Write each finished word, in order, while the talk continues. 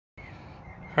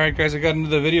Alright guys, I got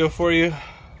another video for you.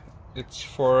 It's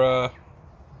for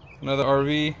another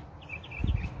RV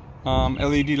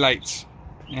LED lights,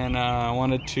 and I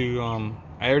wanted to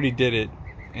I already did it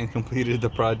and completed the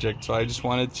project, so I just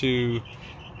wanted to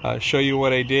show you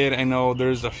what I did. I know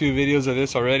there's a few videos of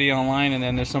this already online, and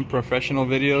then there's some professional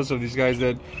videos of these guys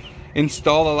that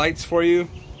install the lights for you,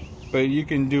 but you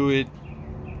can do it,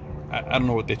 I don't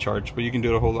know what they charge, but you can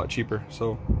do it a whole lot cheaper.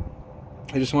 So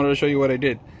I just wanted to show you what I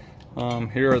did.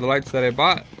 Here are the lights that I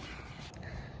bought.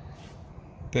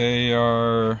 They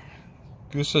are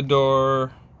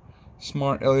Gusador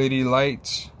smart LED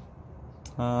lights,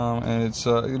 and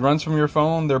it runs from your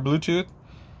phone. They're Bluetooth.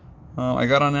 I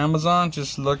got on Amazon.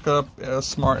 Just look up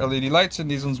smart LED lights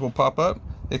and these ones will pop up.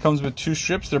 It comes with 2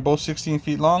 strips. They're both 16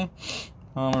 feet long.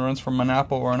 It runs from an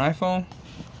Apple or an iPhone.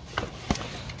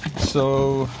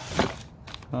 So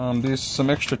there's some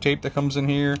extra tape that comes in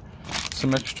here,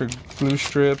 some extra glue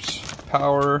strips,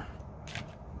 power,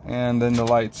 and then the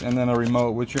lights, and then a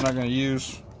remote, which you're not going to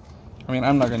use. I mean,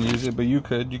 I'm not going to use it, but you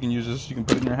could. You can use this. You can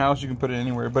put it in your house. You can put it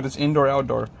anywhere, but it's indoor,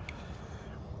 outdoor.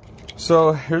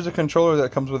 So here's a controller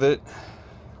that comes with it,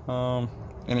 and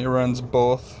it runs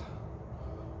both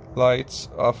lights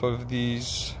off of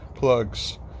these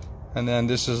plugs. And then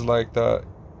this is like the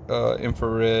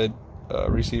infrared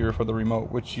receiver for the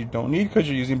remote, which you don't need because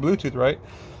you're using Bluetooth, right?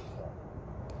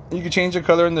 You can change the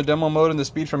color in the demo mode and the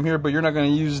speed from here, but you're not going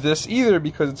to use this either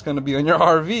because it's going to be on your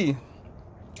RV.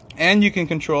 And you can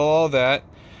control all that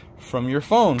from your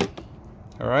phone.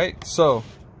 Alright, so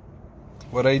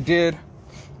what I did,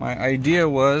 my idea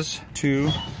was to,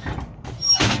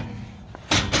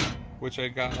 which I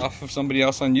got off of somebody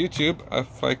else on YouTube.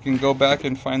 If I can go back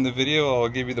and find the video, I'll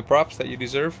give you the props that you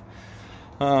deserve.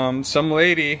 Some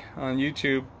lady on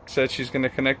YouTube said she's going to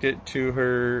connect it to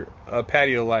her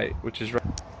patio light, which is right.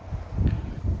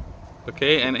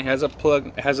 Okay, and it has a plug,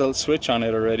 it has a switch on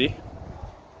it already,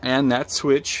 and that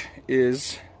switch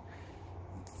is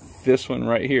this one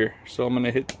right here. So I'm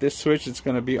gonna hit this switch, it's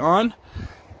gonna be on,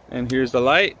 and here's the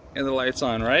light, and the light's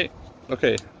on, right?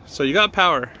 Okay, so you got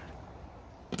power.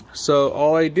 So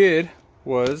all I did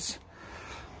was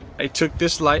I took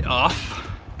this light off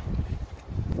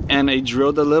and I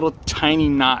drilled a little tiny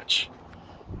notch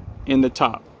in the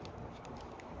top,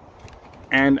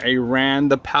 and I ran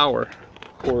the power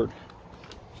cord,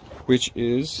 which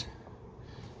is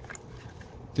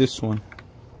this one.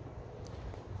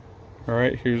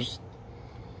 Alright, here's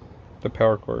the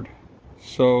power cord.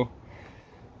 So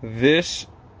this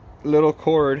little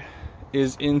cord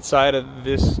is inside of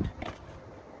this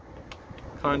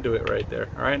conduit right there.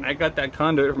 Alright, and I got that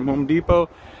conduit from Home Depot.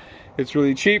 It's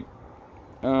really cheap.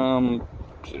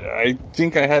 I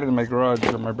think I had it in my garage,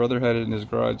 or my brother had it in his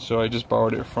garage, so I just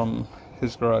borrowed it from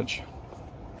his garage.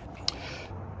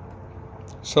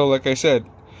 So like I said,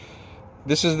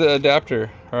 this is the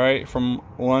adapter, alright, from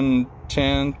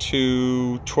 110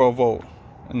 to 12 volt,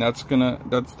 and that's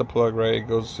the plug, right? It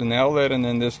goes in the outlet, and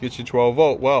then this gets you 12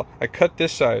 volt. Well, I cut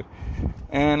this side,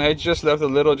 and I just left a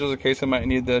little just in case I might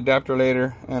need the adapter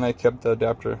later, and I kept the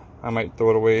adapter. I might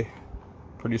throw it away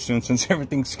pretty soon since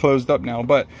everything's closed up now.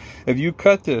 But if you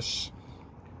cut this,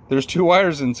 there's 2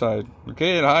 wires inside,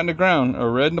 okay, and hot in the ground, a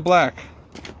red and a black.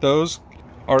 Those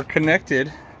are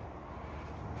connected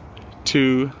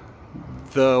to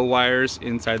the wires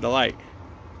inside the light.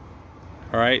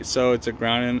 Alright, so it's a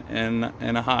ground and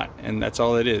a hot, and that's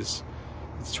all it is.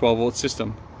 It's a 12 volt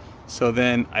system. So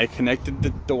then I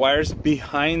connected the wires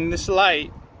behind this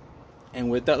light,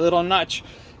 and with that little notch,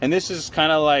 and this is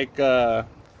kind of like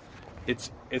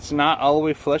it's not all the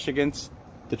way flush against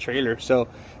the trailer, so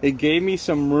it gave me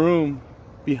some room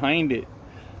behind it.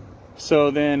 So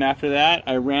then after that,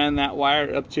 I ran that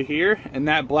wire up to here, and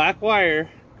that black wire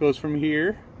goes from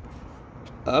here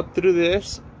up through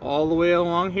this all the way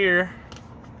along here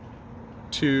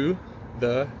to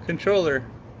the controller.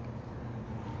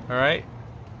 Alright,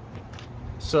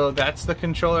 so that's the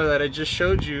controller that I just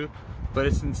showed you, but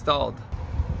it's installed.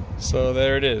 So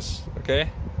there it is.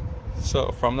 Okay,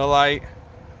 so from the light,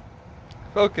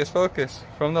 focus,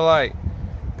 from the light,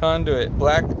 conduit,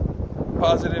 black,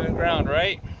 positive and ground,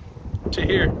 right, to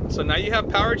here. So now you have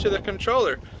power to the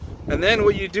controller. And then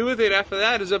what you do with it after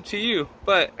that is up to you.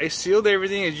 But I sealed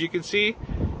everything, as you can see,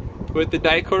 with the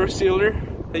Dicor sealer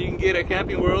that you can get at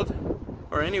Camping World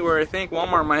or anywhere. I think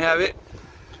Walmart might have it.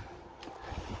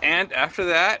 And after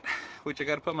that, which I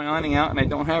got to put my awning out and I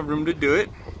don't have room to do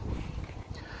it,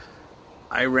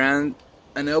 I ran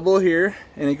an elbow here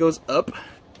and it goes up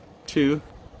to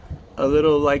a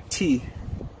little like T.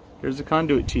 Here's the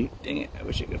conduit T. Dang it, I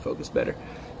wish I could focus better.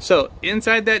 So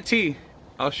inside that T,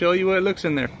 I'll show you what it looks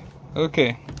in there.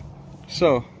 Okay,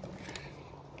 so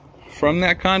from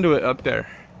that conduit up there,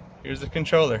 here's the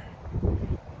controller.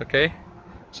 Okay,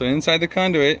 so inside the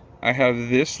conduit I have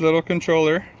this little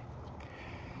controller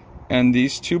and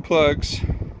these two plugs,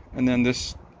 and then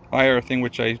this wire thing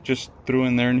which I just threw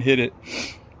in there and hit it.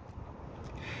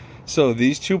 So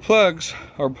these two plugs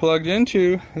are plugged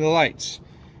into the lights.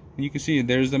 And you can see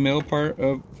there's the male part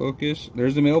of focus,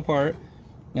 there's the male part,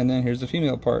 and then here's the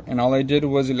female part. And all I did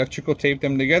was electrical tape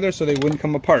them together so they wouldn't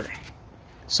come apart.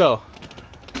 So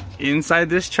inside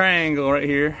this triangle right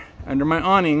here under my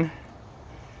awning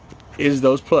is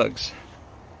those plugs.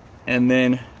 And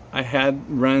then I had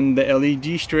run the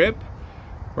LED strip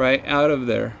right out of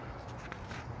there.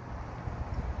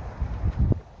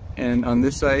 And on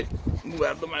this side, move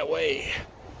out of my way,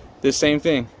 the same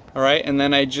thing. All right, and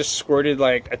then I just squirted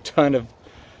like a ton of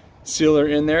sealer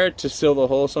in there to seal the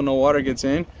hole so no water gets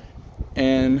in.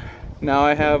 And now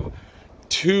I have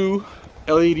two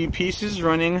LED pieces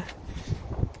running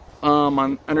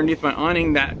underneath my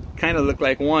awning that kind of look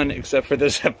like one, except for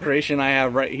the separation I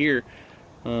have right here.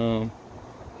 And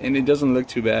it doesn't look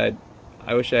too bad.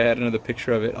 I wish I had another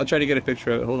picture of it. I'll try to get a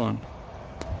picture of it. Hold on.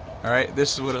 All right,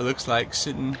 this is what it looks like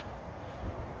sitting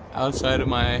outside of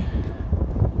my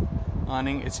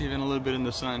awning. It's even a little bit in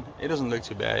the sun. It doesn't look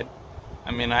too bad. I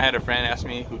mean, I had a friend ask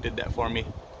me who did that for me.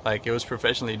 Like, it was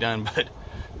professionally done, but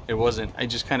it wasn't. I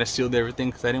just kind of sealed everything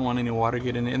because I didn't want any water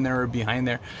getting in there or behind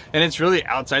there. And it's really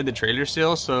outside the trailer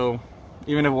still, so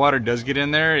even if water does get in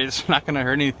there, it's not going to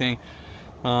hurt anything,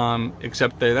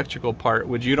 except the electrical part,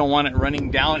 which you don't want it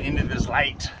running down into this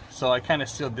light. So I kind of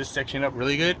sealed this section up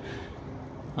really good.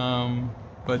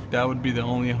 But that would be the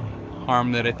only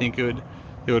harm that I think it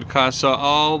would cause. So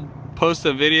I'll post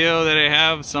a video that I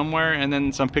have somewhere and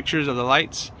then some pictures of the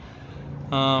lights.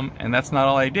 And that's not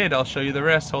all I did. I'll show you the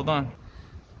rest. Hold on.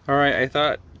 All right, I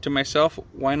thought to myself,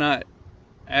 why not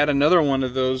add another one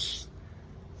of those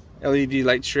LED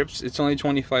light strips? It's only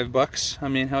 25 bucks. I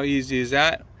mean, how easy is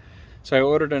that? So I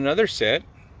ordered another set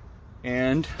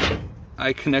and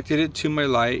I connected it to my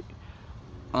light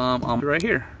right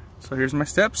here. So here's my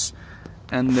steps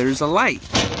and there's a light.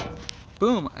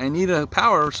 Boom, I need a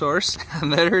power source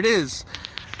and there it is.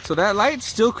 So that light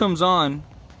still comes on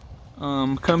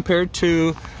compared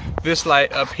to this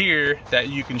light up here that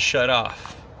you can shut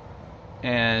off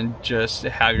and just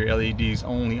have your LEDs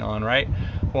only on, right?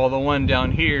 While the one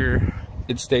down here,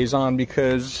 it stays on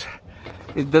because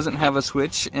it doesn't have a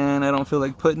switch and I don't feel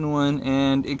like putting one,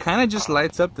 and it kind of just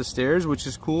lights up the stairs, which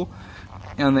is cool.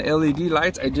 And the LED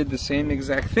lights, I did the same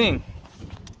exact thing.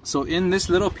 So in this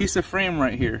little piece of frame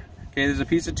right here, okay, there's a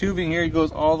piece of tubing here, it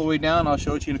goes all the way down. I'll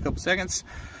show it to you in a couple seconds.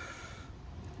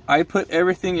 I put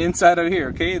everything inside of here,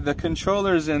 okay? The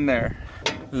controller's in there.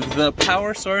 The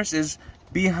power source is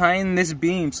behind this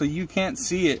beam, so you can't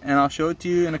see it, and I'll show it to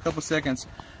you in a couple seconds.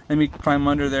 Let me climb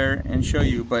under there and show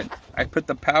you. But I put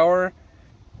the power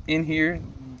in here,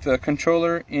 the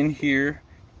controller in here,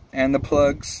 and the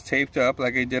plugs taped up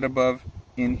like I did above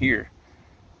in here.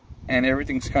 And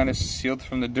everything's kind of sealed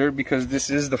from the dirt because this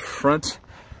is the front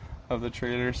of the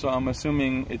trailer, so I'm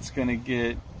assuming it's gonna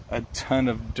get a ton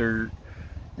of dirt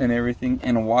and everything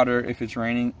and water if it's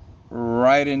raining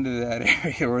right into that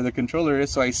area where the controller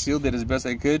is. So I sealed it as best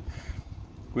I could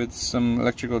with some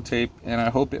electrical tape, and I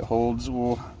hope it holds.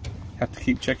 We'll have to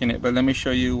keep checking it, but let me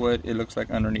show you what it looks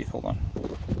like underneath. Hold on.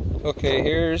 Okay,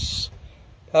 here's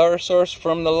power source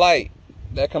from the light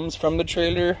that comes from the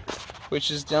trailer, which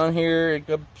is down here. It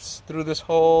goes through this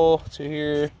hole to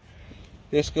here.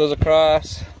 This goes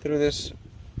across through this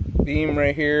beam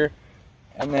right here,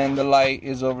 and then the light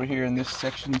is over here in this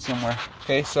section somewhere.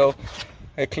 Okay, so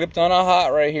I clipped on a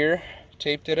hot right here,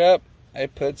 taped it up. I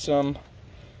put some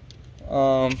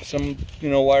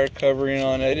wire covering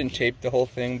on it. I didn't tape the whole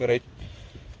thing, but I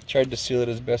tried to seal it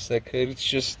as best I could. It's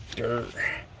just dirt.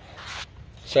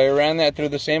 So I ran that through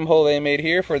the same hole they made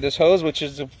here for this hose, which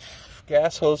is the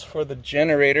gas hose for the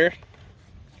generator.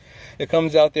 It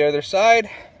comes out the other side.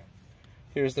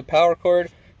 Here's the power cord.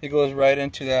 It goes right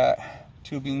into that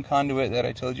tubing conduit that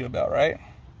I told you about, right?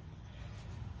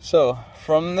 So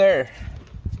from there,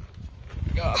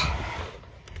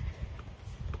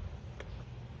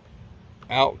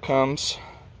 out comes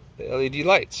the LED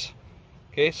lights.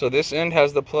 Okay, so this end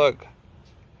has the plug.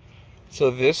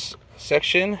 So this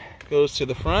section goes to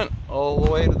the front, all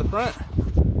the way to the front.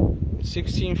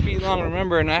 16 feet long,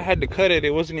 remember, and I had to cut it.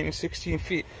 It wasn't even 16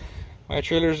 feet. My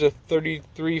trailer is a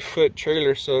 33-foot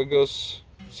trailer, so it goes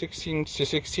 16 to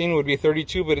 16 would be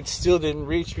 32, but it still didn't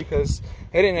reach because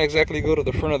I didn't exactly go to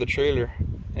the front of the trailer.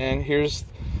 And here's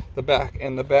the back,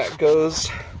 and the back goes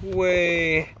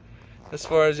way as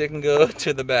far as it can go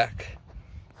to the back.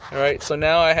 All right, so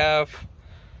now I have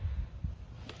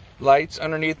lights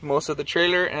underneath most of the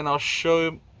trailer, and I'll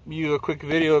show you a quick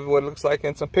video of what it looks like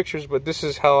and some pictures, but this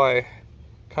is how I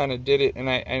kind of did it. And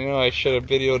I know I should have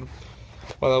videoed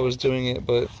while I was doing it,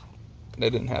 but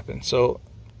that didn't happen. So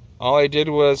all I did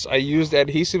was I used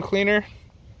adhesive cleaner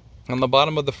on the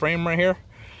bottom of the frame right here,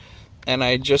 and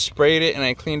I just sprayed it and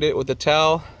I cleaned it with a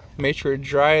towel, made sure it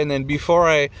dry, and then before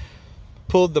I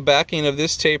pulled the backing of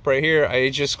this tape right here, I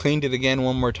just cleaned it again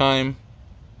one more time,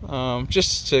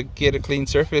 just to get a clean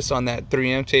surface on that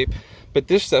 3M tape. But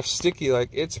this stuff's sticky, like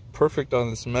it's perfect on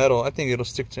this metal. I think it'll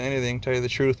stick to anything, tell you the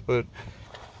truth. But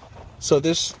so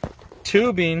this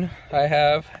tubing I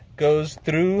have goes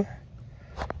through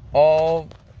all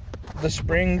the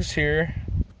springs here.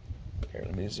 Here,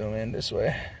 let me zoom in this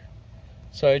way.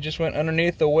 So I just went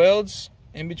underneath the welds,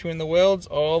 in between the welds,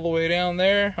 all the way down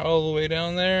there, all the way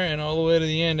down there, and all the way to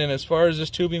the end. And as far as this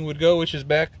tubing would go, which is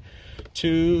back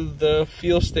to the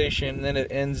fuel station, then it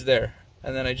ends there.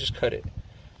 And then I just cut it.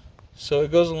 So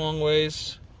it goes a long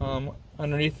ways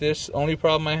underneath this. Only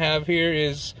problem I have here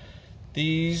is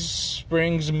these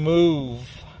springs move.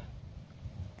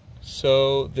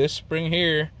 So this spring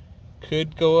here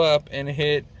could go up and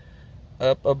hit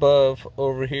up above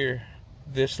over here.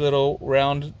 This little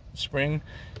round spring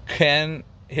can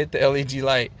hit the LED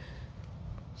light.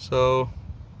 So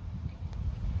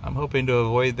I'm hoping to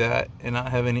avoid that and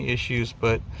not have any issues,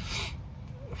 but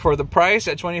for the price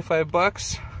at 25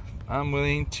 bucks, I'm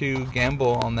willing to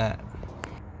gamble on that.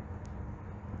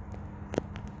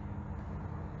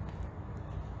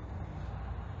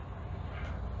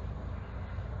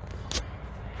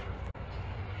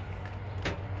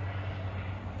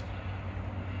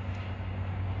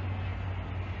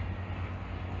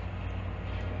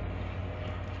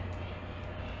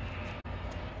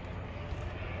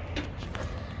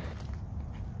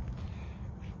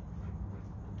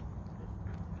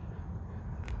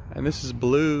 And this is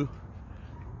blue,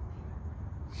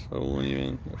 so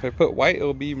if I put white,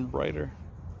 it'll be even brighter.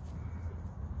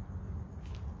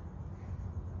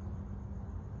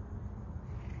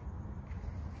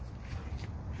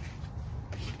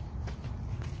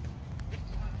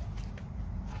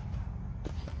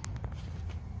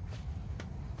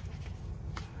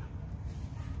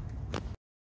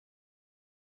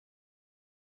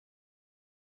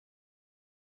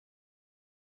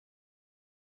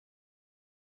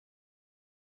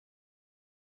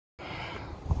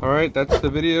 Alright, that's the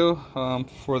video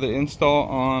for the install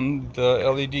on the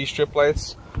LED strip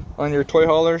lights on your toy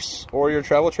haulers or your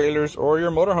travel trailers or your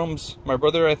motorhomes. My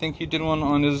brother, I think he did one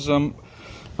on his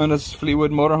Fleetwood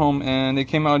motorhome, and they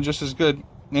came out just as good.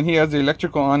 And he has the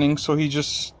electrical awning, so he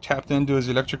just tapped into his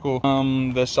electrical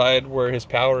the side where his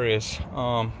power is.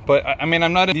 But I mean,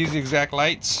 I'm not in these exact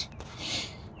lights.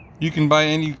 You can buy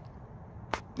any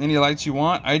lights you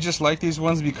want. I just like these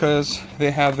ones because they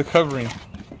have the covering.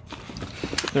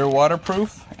 They're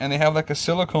waterproof and they have like a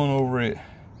silicone over it.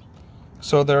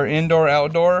 So they're indoor,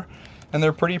 outdoor, and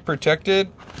they're pretty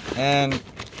protected. And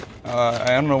I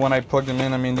don't know when I plugged them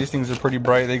in. I mean, these things are pretty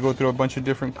bright. They go through a bunch of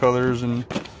different colors and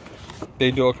they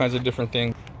do all kinds of different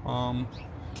things. I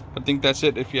think that's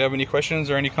it. If you have any questions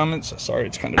or any comments, sorry,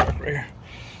 it's kind of dark right here.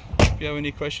 If you have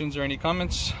any questions or any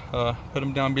comments, put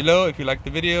them down below. If you like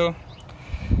the video,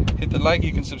 hit the like.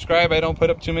 You can subscribe. I don't put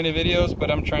up too many videos,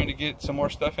 but I'm trying to get some more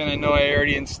stuff in. I know I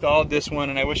already installed this one,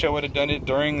 and I wish I would have done it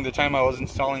during the time I was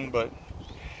installing, but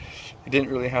it didn't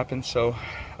really happen. So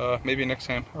maybe next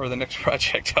time or the next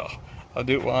project I'll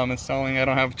do it while I'm installing. I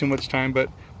don't have too much time, but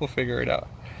we'll figure it out.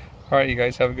 All right, you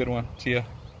guys have a good one. See ya.